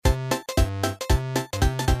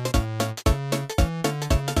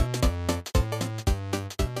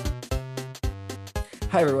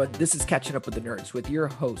Hi, everyone. This is Catching Up with the Nerds with your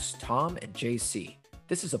hosts, Tom and JC.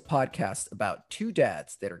 This is a podcast about two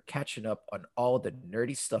dads that are catching up on all the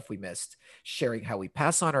nerdy stuff we missed, sharing how we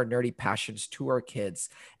pass on our nerdy passions to our kids,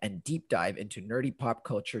 and deep dive into nerdy pop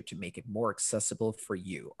culture to make it more accessible for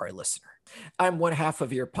you, our listener. I'm one half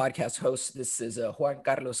of your podcast host. This is Juan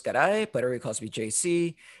Carlos Garay, but everybody calls me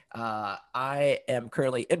JC. I am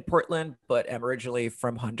currently in Portland, but am originally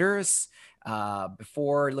from Honduras.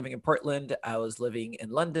 Before living in Portland, I was living in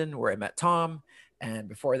London where I met Tom. And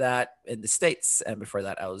before that, in the States. And before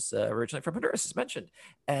that, I was originally from Honduras, as mentioned.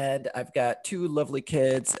 And I've got two lovely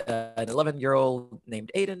kids, an 11-year-old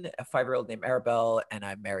named Aiden, a 5-year-old named Arabelle, and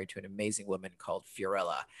I'm married to an amazing woman called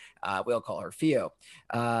Fiorella. We all call her Fio.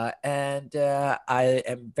 And I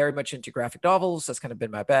am very much into graphic novels. That's kind of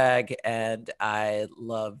been my bag. And I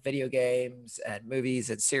love video games and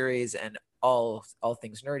movies and series and all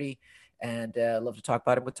things nerdy. And love to talk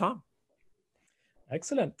about it with Tom.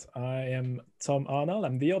 Excellent. I am Tom Arnold.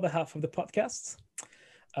 I'm the other half of the podcast.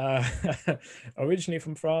 Originally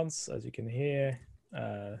from France, as you can hear,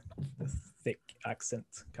 the thick accent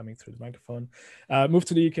coming through the microphone. Moved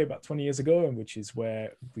to the UK about 20 years ago, which is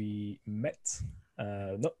where we met.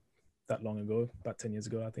 Not that long ago, about 10 years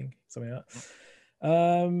ago, I think, something like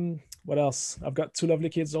that. What else? I've got two lovely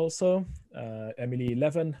kids also. Emily,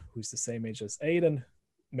 11, who's the same age as Aiden.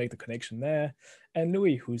 Make the connection there. And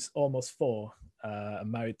Louis, who's almost 4. I'm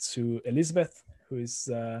married to Elizabeth, who is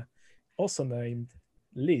also named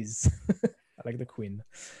Liz. I like the Queen.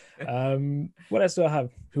 What else do I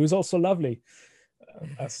have? Who is also lovely,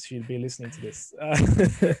 as she'll be listening to this.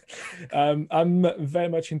 I'm very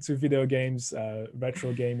much into video games,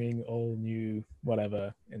 retro gaming, all new,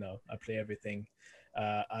 whatever. I play everything.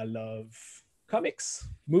 I love comics,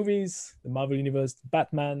 movies, the Marvel Universe,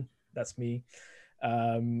 Batman. That's me.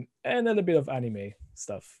 And a little bit of anime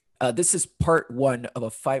stuff. This is part 1 of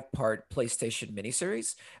a 5-part PlayStation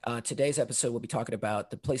miniseries. Today's episode, we'll be talking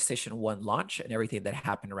about the PlayStation 1 launch and everything that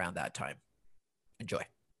happened around that time. Enjoy.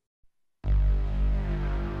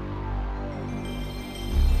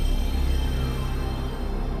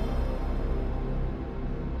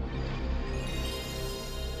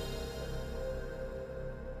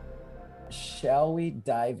 Shall we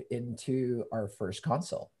dive into our first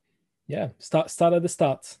console? Yeah, start at the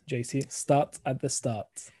start, JC. Start at the start.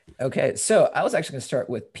 Okay, so I was actually going to start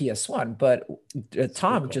with PS1, but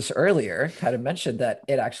Tom just earlier kind of mentioned that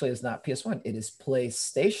it actually is not PS1, it is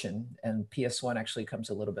PlayStation, and PS1 actually comes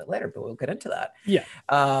a little bit later, but we'll get into that. Yeah.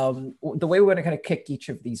 The way we're going to kind of kick each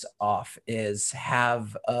of these off is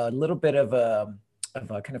have a little bit of a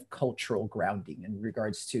kind of cultural grounding in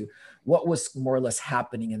regards to what was more or less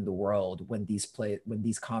happening in the world when these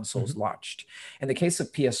consoles launched. In the case of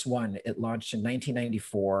PS1, it launched in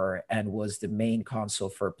 1994 and was the main console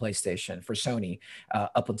for PlayStation, for Sony,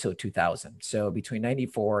 up until 2000. So between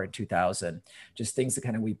 94 and 2000, just things that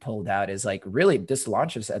kind of we pulled out is like really this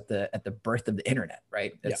launches at the birth of the internet,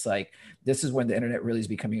 right? It's like this is when the internet really is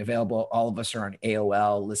becoming available. All of us are on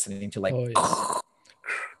AOL listening to like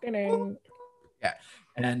yeah,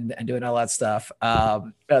 and doing all that stuff.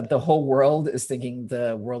 The whole world is thinking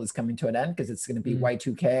the world is coming to an end because it's going to be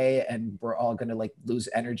Y2K and we're all going to like lose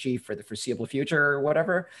energy for the foreseeable future or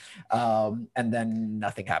whatever. And then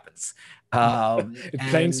nothing happens.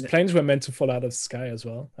 Planes were meant to fall out of the sky as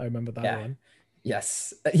well. I remember that one.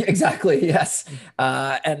 Yes, exactly. Yes.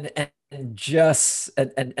 And just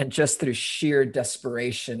through sheer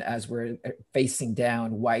desperation, as we're facing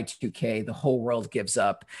down Y2K, the whole world gives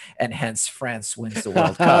up, and hence France wins the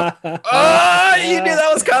World Cup. Oh, you knew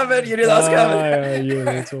that was coming. You knew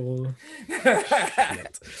that was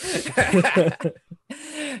coming.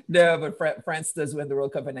 No, but France does win the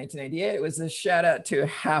World Cup in 1998. It was a shout out to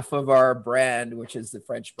half of our brand, which is the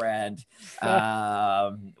French brand,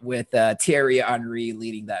 with Thierry Henry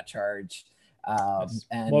leading that charge.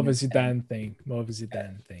 And more of a Zidane thing.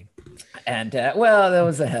 And well, that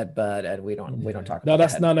was a headbutt, and we don't talk about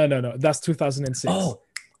that. No. That's 2006. Oh,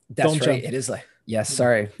 that's right. Jump. It is like yes.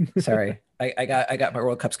 Sorry. I got my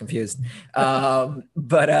World Cups confused. So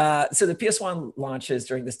the PS1 launches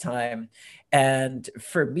during this time, and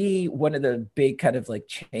for me, one of the big kind of like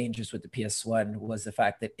changes with the PS1 was the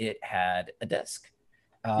fact that it had a disc.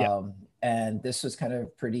 And this was kind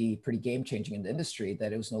of pretty game changing in the industry,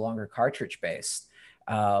 that it was no longer cartridge based.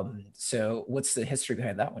 So what's the history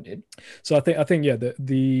behind that one, dude? So I think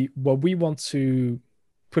the what we want to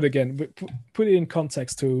put it in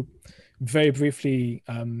context to very briefly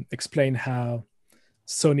explain how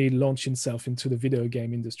Sony launched itself into the video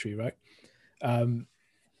game industry, right?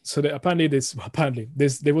 So it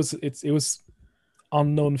was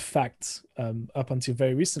unknown fact up until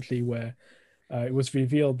very recently, where it was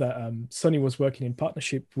revealed that Sony was working in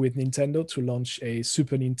partnership with Nintendo to launch a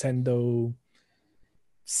Super Nintendo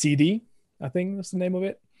CD. I think that's the name of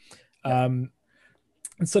it. Yeah. And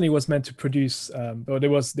Sony was meant to produce, or there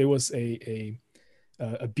was a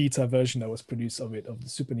beta version that was produced of it, of the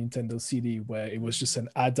Super Nintendo CD, where it was just an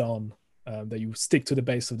add-on that you stick to the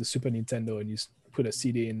base of the Super Nintendo and you put a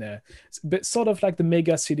CD in there. It's a bit sort of like the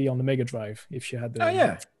Mega CD on the Mega Drive, if you had the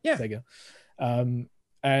Sega.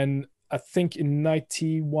 And I think in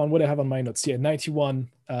 91, what I have on my notes, 91,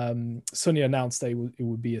 Sony announced that it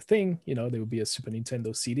would be a thing, there would be a Super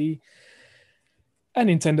Nintendo CD. And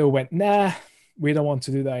Nintendo went, nah, we don't want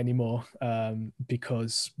to do that anymore,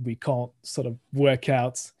 because we can't sort of work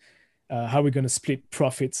out how we're going to split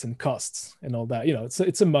profits and costs and all that.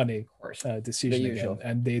 It's a money decision again.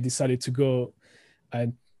 And they decided to go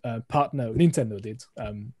and partner, Nintendo did,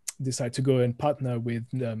 decide to go and partner with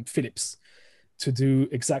Philips to do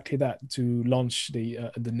exactly that, to launch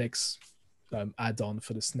the next add-on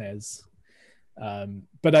for the SNES.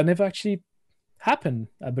 But that never actually happened,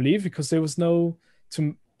 I believe, because there was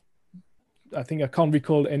I think I can't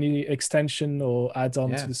recall any extension or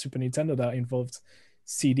add-on to the Super Nintendo that involved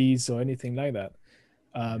CDs or anything like that.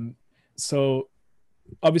 So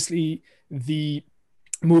obviously the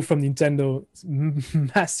move from Nintendo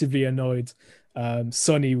massively annoyed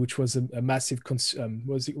Sony, which was a massive what's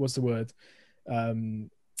the word?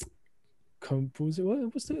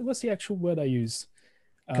 What's the actual word I use?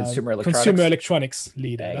 Consumer electronics. Consumer electronics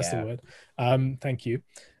leader. That's the word. Thank you.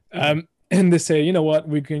 And they say, you know what,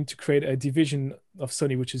 we're going to create a division of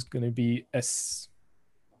Sony, which is going to be SCE,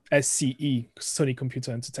 Sony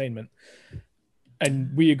Computer Entertainment.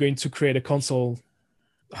 And we are going to create a console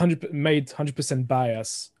made 100% by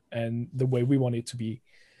us and the way we want it to be.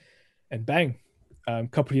 And bang, a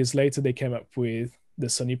couple of years later, they came up with the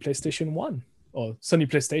Sony PlayStation 1, or Sony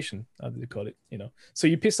PlayStation, how do they call it? So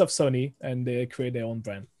you piss off Sony and they create their own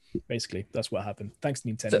brand. Basically, that's what happened. Thanks,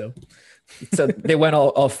 Nintendo. So they went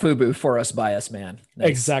all FUBU for us, by us, man. Nice.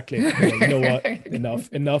 Exactly. You know what?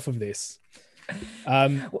 Enough of this.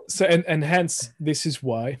 So and hence, this is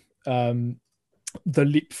why the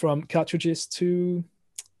leap from cartridges to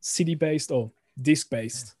CD-based or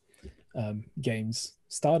disc-based games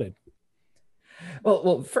started.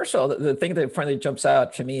 Well, first of all, the thing that finally jumps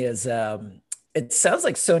out to me is it sounds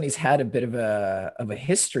like Sony's had a bit of a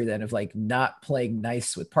history then of like not playing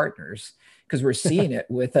nice with partners, because we're seeing it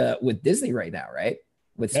with Disney right now, right?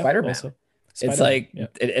 With Spider-Man.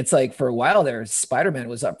 It's like for a while there, Spider-Man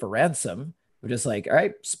was up for ransom. We're just like, all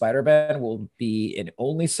right, Spider-Man will be in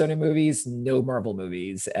only Sony movies, no Marvel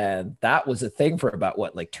movies. And that was a thing for about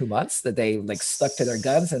 2 months that they like stuck to their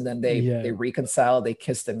guns, and then they reconciled, they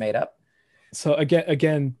kissed and made up. So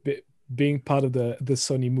again, being part of the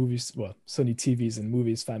Sony movies, Sony TVs and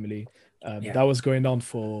movies family, that was going on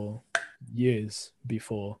for years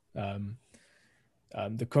before.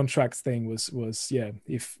 The contracts thing was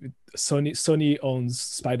if Sony owns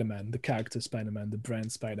Spider-Man, the character Spider-Man, the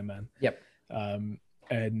brand Spider-Man. Yep.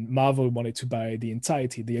 And Marvel wanted to buy the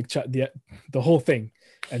entirety, the whole thing,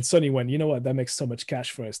 and Sony went, you know what, that makes so much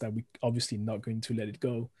cash for us that we obviously not going to let it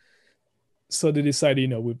go. So they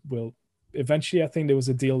decided, we'll eventually, I think there was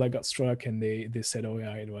a deal that got struck, and they said, oh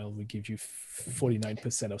yeah, well, we give you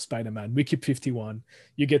 49% of Spider-Man, we keep 51,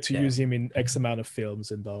 you get to use him in X amount of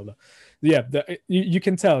films and blah blah. You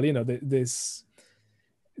can tell, there's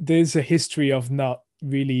a history of not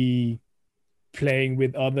really playing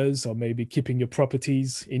with others, or maybe keeping your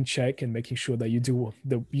properties in check and making sure that you do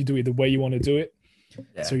it the way you want to do it.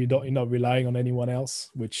 So you're not relying on anyone else,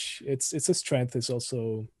 which it's a strength. It's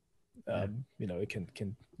also it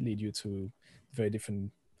can lead you to very different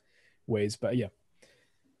ways, but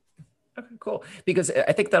Okay, cool. Because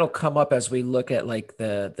I think that'll come up as we look at like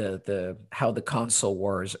the how the console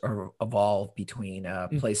wars are evolved between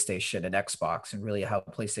PlayStation and Xbox, and really how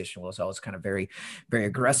PlayStation was always kind of very, very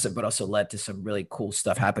aggressive, but also led to some really cool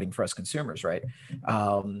stuff happening for us consumers, right?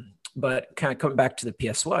 But kind of coming back to the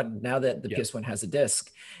PS1, now that the PS1 has a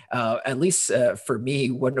disc, at least for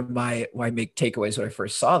me, one of my big takeaways when I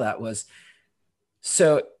first saw that was,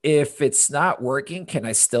 so if it's not working, can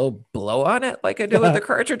I still blow on it like I do with the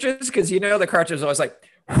cartridges? Because the cartridge is always like,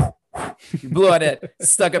 you blew on it,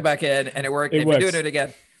 stuck it back in, and it worked. If you're doing it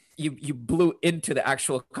again, you blew into the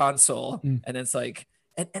actual console, and it's like,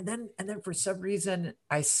 and then for some reason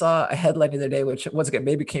I saw a headline the other day, which once again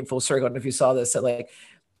maybe came full circle. I don't know if you saw this, that like,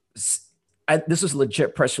 this was a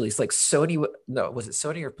legit press release. Like Sony, was it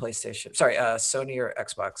Sony or PlayStation? Sorry, Sony or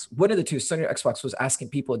Xbox. One of the two, Sony or Xbox, was asking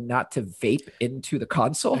people not to vape into the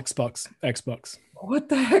console. Xbox. What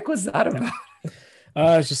the heck was that about?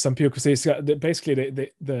 It's just some people say basically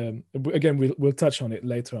the again we'll touch on it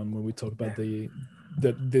later on when we talk about the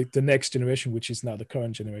next generation, which is now the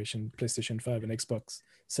current generation, PlayStation 5 and Xbox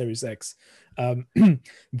Series X.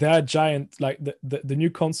 They're giant, like the new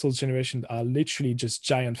consoles generation are literally just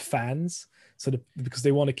giant fans. So because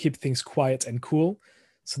they want to keep things quiet and cool.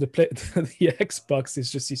 So the Xbox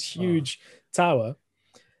is just this huge tower,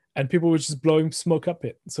 and people were just blowing smoke up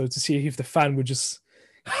it. So to see if the fan would just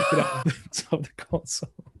kick it out of the top of the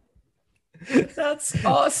console. That's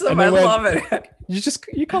awesome. I love it.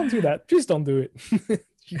 You can't do that. Please don't do it.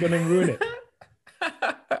 You're gonna ruin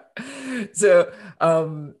it. So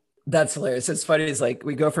that's hilarious. It's funny. It's like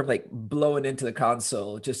we go from like blowing into the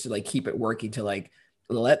console just to like keep it working to like,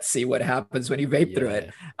 let's see what happens when you vape through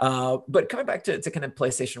it. But coming back to kind of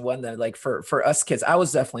PlayStation 1, then, like for us kids, I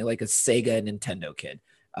was definitely like a Sega and Nintendo kid.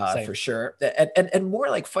 For sure. And more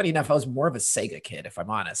like, funny enough, I was more of a Sega kid, if I'm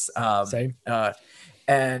honest. Same.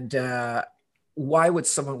 Why would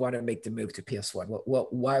someone want to make the move to PS1?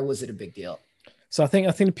 Why was it a big deal? So I think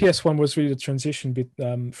PS1 was really the transition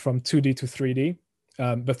from 2D to 3D,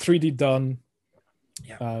 but 3D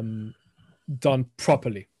done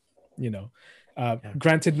properly, you know.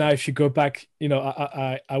 Granted, now if you go back, you know,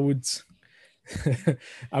 I would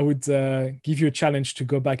I would give you a challenge to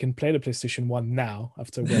go back and play the PlayStation 1 now,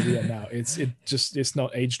 after where we are now. It's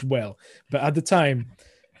not aged well. But at the time,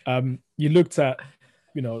 you looked at,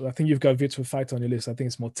 you know, I think you've got Virtua Fighter on your list. I think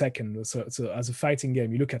it's more Tekken. So as a fighting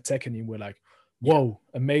game, you look at Tekken and you were like, whoa,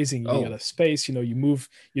 amazing. You got a space, you know, you move.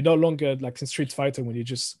 You're no longer like in Street Fighter when you're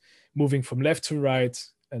just moving from left to right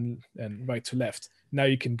and right to left. Now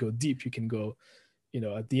you can go deep. You can go, you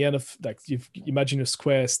know, at the end of, like, you imagine a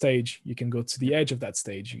square stage, you can go to the edge of that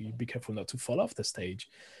stage. You be careful not to fall off the stage.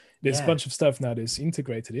 There's a bunch of stuff now that's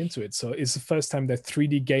integrated into it. So it's the first time that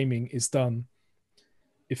 3D gaming is done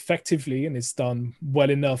effectively, and it's done well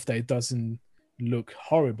enough that it doesn't look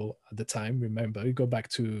horrible at the time. Remember, you go back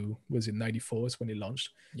to, was it 94 is when it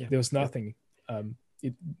launched? There was nothing.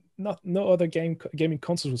 No other gaming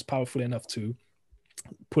console was powerful enough to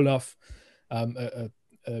pull off a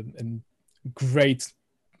great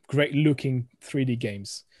looking 3D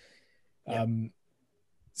games.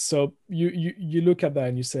 So you look at that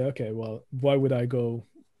and you say, okay, well, why would I go?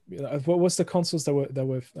 What was the consoles that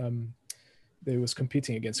were they was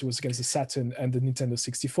competing against? It was against the Saturn and the Nintendo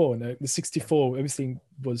 64. And the 64, everything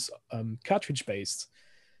was cartridge based,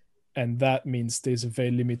 and that means there's a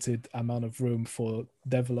very limited amount of room for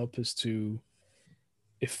developers to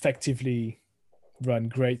effectively run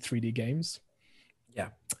great 3D games.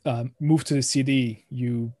 Move to the CD.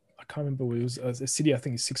 I can't remember what it was. A CD, I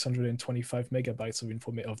think, is 625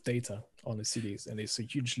 megabytes of data on the CDs, and it's a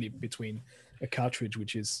huge leap between a cartridge,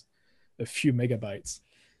 which is a few megabytes,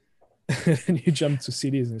 and you jump to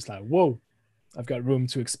CDs, and it's like, whoa, I've got room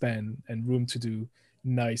to expand and room to do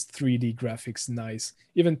nice 3D graphics, nice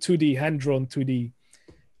even 2D hand-drawn 2D,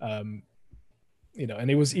 you know,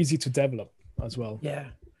 and it was easy to develop as well.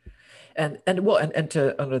 And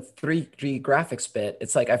to on the 3D graphics bit,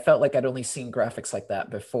 it's like I felt like I'd only seen graphics like that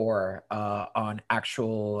before on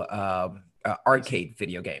actual arcade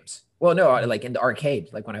video games. Well, no, like in the arcade,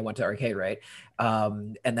 like when I went to arcade, right?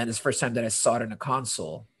 And then it's the first time that I saw it in a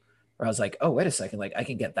console, where I was like, oh, wait a second, like I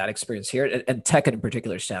can get that experience here. And Tekken in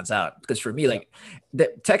particular stands out, because for me, like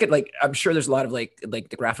the Tekken, like I'm sure there's a lot of like the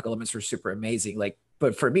graphic elements were super amazing, like,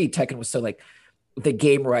 but for me, Tekken was so like the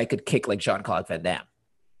game where I could kick like Jean-Claude Van Damme.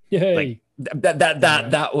 Yay. Like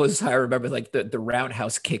that was how I remember, like the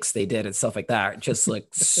roundhouse kicks they did and stuff like that. Just like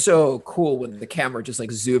so cool when the camera just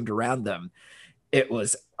like zoomed around them. It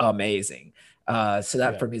was amazing. So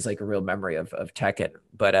that for me is like a real memory of Tekken.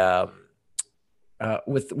 But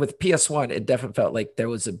with PS1, it definitely felt like there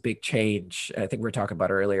was a big change. I think we were talking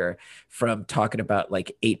about earlier, from talking about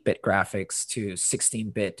like 8-bit graphics to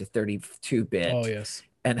 16-bit to 32-bit. Oh yes.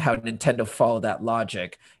 And how Nintendo followed that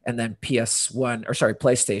logic, and then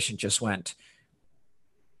PlayStation just went,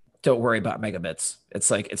 don't worry about megabits.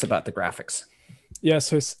 It's like, it's about the graphics. Yeah,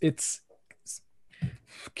 so it's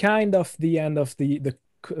kind of the end of the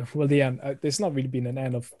end. There's not really been an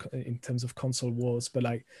end of in terms of console wars, but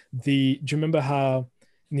like do you remember how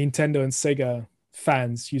Nintendo and Sega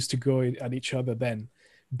fans used to go at each other then?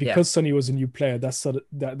 Because Sony was a new player, that's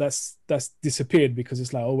disappeared, because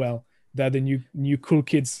it's like, oh well, they're the new cool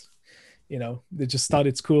kids, you know, they just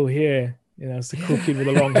started school here, you know, it's the cool kid with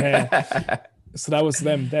the long hair. So that was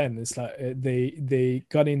them then. It's like they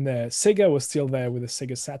got in there. Sega was still there with the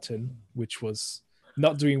Sega Saturn, which was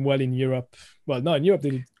not doing well in Europe. Well, no, in Europe they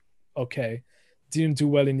did okay. Didn't do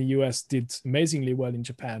well in the US, did amazingly well in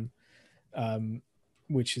Japan,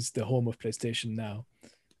 which is the home of PlayStation now.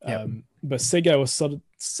 Yep. But Sega was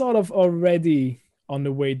sort of already on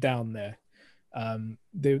the way down there.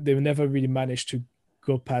 They never really managed to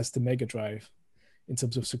go past the Mega Drive in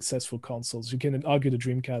terms of successful consoles. You can argue the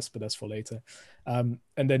Dreamcast, but that's for later. And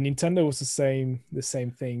then Nintendo was the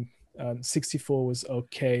same thing. 64 was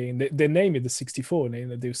okay, and they named it the 64,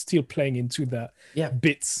 and they were still playing into that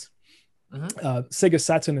bits. Sega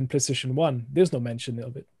Saturn and PlayStation 1, there's no mention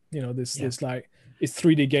of it. There's like, it's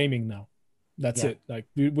 3D gaming now. That's it. Like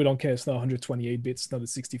we don't care. It's not 128 bits, it's not the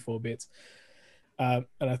 64 bits. And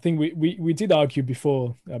I think we did argue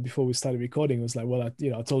before we started recording. It was like, well,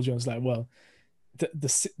 I told you, I was like, well,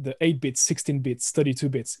 the 8 bits, 16 bits, 32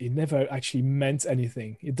 bits, it never actually meant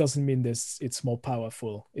anything. It doesn't mean it's more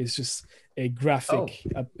powerful. It's just a graphic.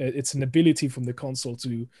 It's an ability from the console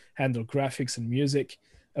to handle graphics and music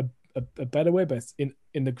a better way. But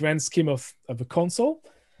in the grand scheme of a console,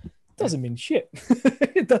 doesn't mean shit.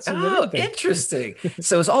 It doesn't mean anything. Interesting.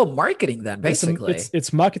 So it's all marketing then, basically.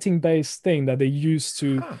 It's marketing based thing that they use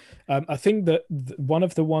to. I think that one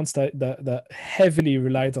of the ones that heavily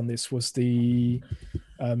relied on this was the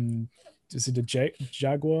is it the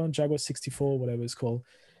Jaguar 64, whatever it's called,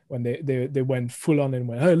 when they went full on and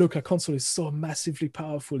went, oh look, our console is so massively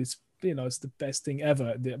powerful. It's it's the best thing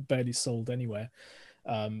ever. They're barely sold anywhere.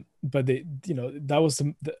 But that was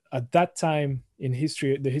at that time in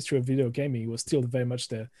history, the history of video gaming, was still very much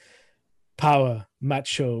the power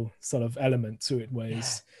macho sort of element to it, where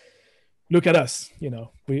look at us,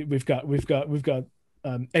 we've got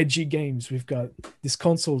edgy games, we've got this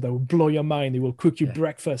console that will blow your mind, it will cook you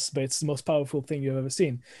breakfast, but it's the most powerful thing you've ever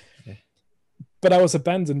seen. But I was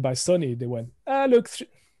abandoned by Sony. They went, look,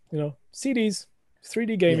 CDs,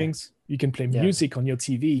 3D gamings. You can play music on your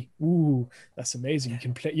TV. Ooh, that's amazing.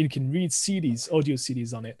 You can read CDs, audio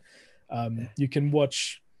CDs on it. You can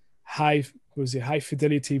watch high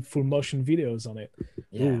fidelity full motion videos on it.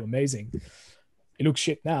 Ooh, amazing. It looks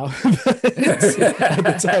shit now. At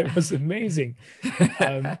the time it was amazing.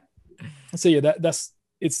 So that's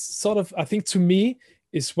it's sort of, I think to me,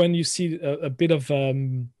 is when you see a bit of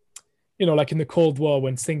like in the Cold War,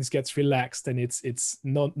 when things gets relaxed and it's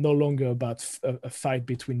no longer about a fight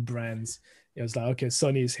between brands. It's like, okay,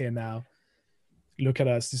 Sony is here now. Look at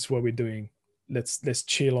us. This is what we're doing. Let's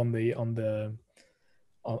chill on the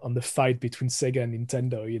fight between Sega and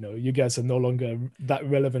Nintendo. You guys are no longer that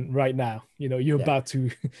relevant right now. You're about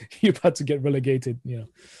to get relegated. You're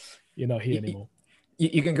not here anymore.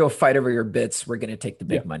 You can go fight over your bits. We're gonna take the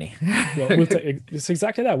big money. It's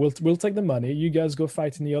exactly that. We'll take the money. You guys go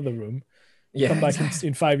fight in the other room. Come back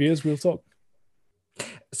in 5 years. We'll talk.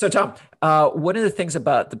 So Tom, one of the things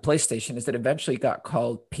about the PlayStation is that eventually got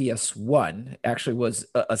called PS1. Actually, was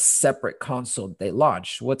a separate console they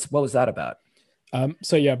launched. What was that about?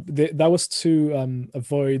 That was to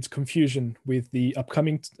avoid confusion with the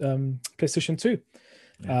upcoming PlayStation 2.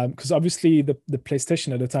 Because obviously the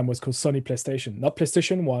PlayStation at the time was called Sony PlayStation, not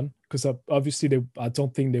PlayStation 1, because obviously I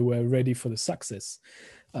don't think they were ready for the success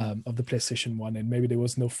of the PlayStation 1, and maybe there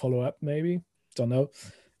was no follow-up, maybe, don't know.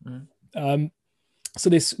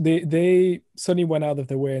 So Sony went out of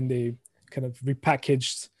their way and they kind of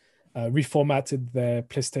repackaged, reformatted their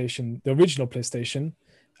PlayStation, the original PlayStation,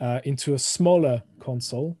 into a smaller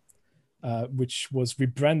console, which was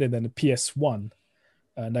rebranded as a PS1.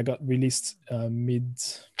 And that got released mid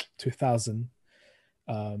 2000.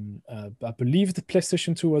 I believe the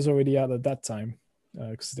PlayStation 2 was already out at that time,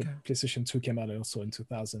 because the PlayStation 2 came out also in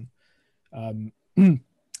 2000.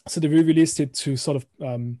 So they re-released it to sort of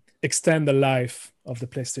extend the life of the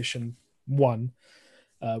PlayStation 1,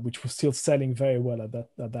 which was still selling very well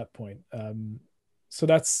at that point. So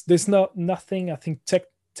there's nothing, I think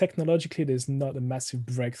technologically, there's not a massive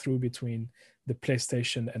breakthrough between the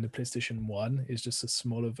PlayStation and the PlayStation 1. It's just a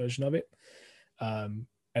smaller version of it, and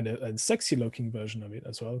a sexy looking version of it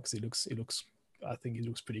as well, because I think it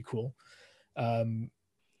looks pretty cool.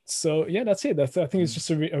 So yeah, that's it. I think it's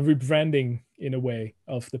just a rebranding in a way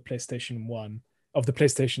of the PlayStation 1, of the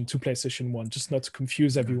PlayStation to PlayStation 1, just not to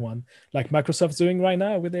confuse everyone like Microsoft's doing right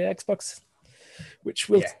now with the Xbox, which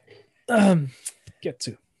we'll get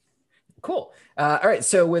to. Cool. All right.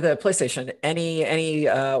 So with a PlayStation, any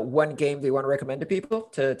one game do you want to recommend to people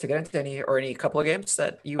to get into, any couple of games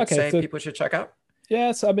that you would say people should check out?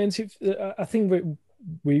 Yes, I mean, I think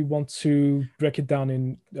we want to break it down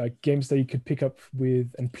in games that you could pick up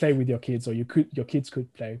with and play with your kids, or your kids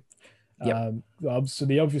could play. So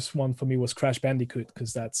the obvious one for me was Crash Bandicoot,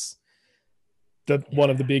 because that's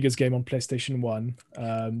one of the biggest game on PlayStation 1.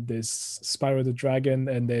 There's Spyro the Dragon,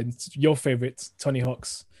 and then your favorite, Tony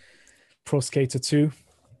Hawk's Pro Skater 2,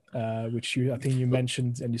 which I think you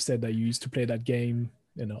mentioned, and you said that you used to play that game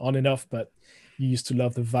on and off, but you used to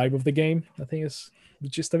love the vibe of the game. I think is the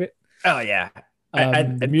gist of it. Oh yeah. The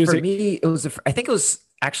And for music. me, it was. I think it was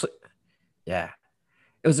actually. Yeah,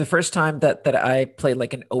 it was the first time that I played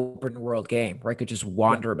like an open world game where I could just Yeah.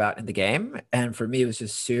 wander about in the game, and for me, it was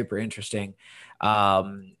just super interesting.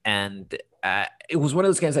 And it was one of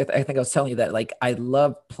those games. I think I was telling you that like I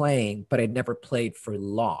love playing, but I never played for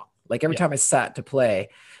long. Like every Yeah. time I sat to play,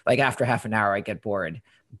 like after half an hour, I get bored,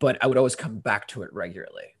 but I would always come back to it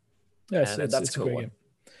regularly, Yeah, and that's a it's a cool great one.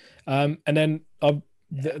 game. And then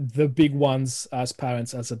the big ones as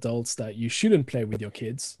parents, as adults that you shouldn't play with your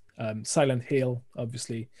kids. Silent Hill,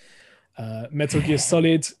 obviously. Metal Gear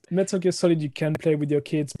Solid. Metal Gear Solid you can play with your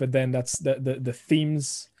kids, but then that's the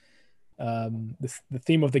themes. The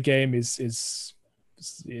theme of the game is it's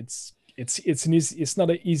not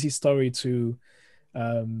an easy story to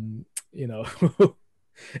you know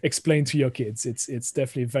explain to your kids. It's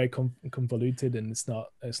definitely very convoluted, and it's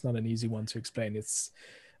not an easy one to explain.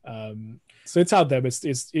 So it's out there, but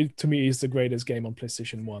it to me is the greatest game on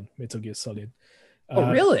PlayStation 1, Metal Gear Solid. Oh,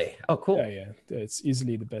 really? Oh, cool. Yeah, it's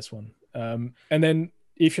easily the best one. And then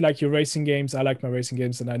if you like your racing games, I like my racing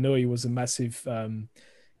games, and I know it was a massive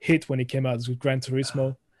hit when it came out with Gran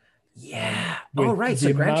Turismo. Yeah. With Oh, right. the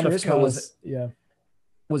So Gran amount of Turismo cars, yeah,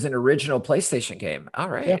 was an original PlayStation game. All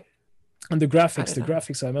yeah, right. and the I graphics, didn't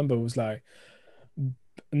know. I remember was like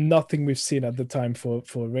nothing we've seen at the time for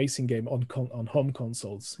a racing game on home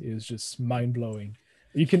consoles. It was just mind blowing.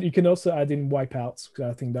 You can also add in Wipeouts,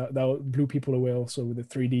 because I think that blew people away also with the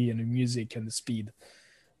 3D and the music and the speed,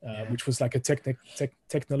 which was like a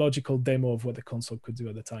technological demo of what the console could do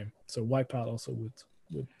at the time. So Wipeout also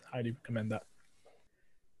would highly recommend that.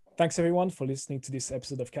 Thanks everyone for listening to this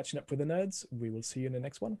episode of Catching Up with the Nerds. We will see you in the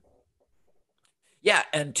next one. Yeah,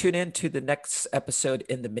 and tune in to the next episode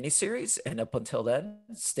in the miniseries. And up until then,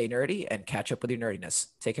 stay nerdy and catch up with your nerdiness.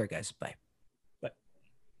 Take care, guys. Bye.